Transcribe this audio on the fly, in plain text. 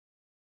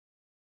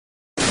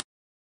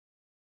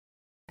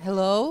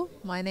Hello,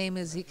 my name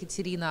is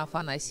Ekaterina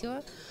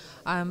Afanasyeva.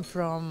 I'm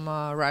from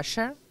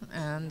Russia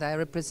and I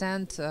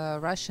represent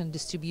Russian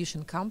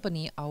distribution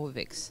company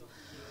AUVIX.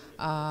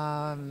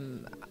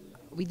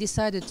 We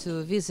decided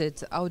to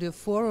visit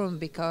AudioForum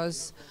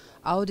because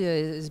audio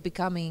is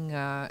becoming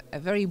a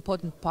very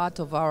important part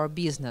of our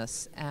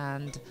business,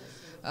 and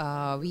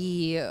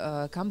we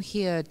come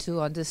here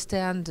to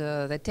understand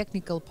the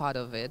technical part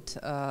of it,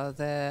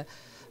 the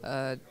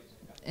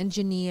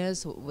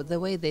engineers, the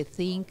way they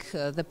think,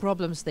 the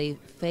problems they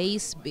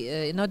face,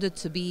 in order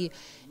to be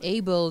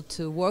able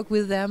to work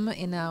with them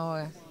in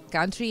our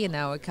country, in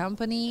our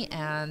company,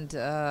 and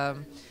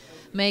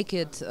make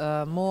it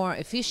more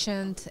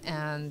efficient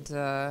and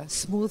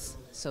smooth,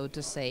 so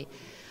to say.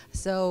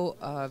 So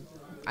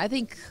I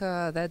think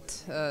that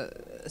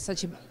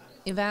such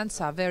events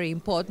are very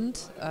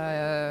important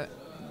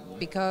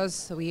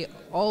because we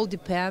all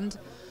depend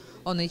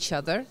on each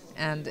other,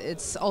 and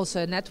it's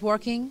also a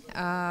networking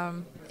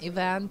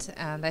event,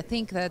 and I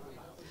think that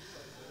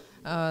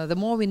the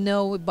more we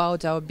know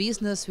about our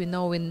business, we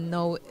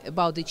know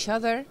about each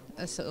other,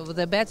 so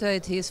the better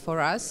it is for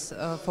us,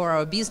 for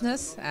our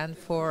business, and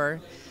for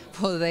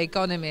the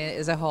economy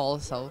as a whole.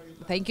 So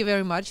thank you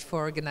very much for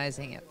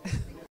organizing it.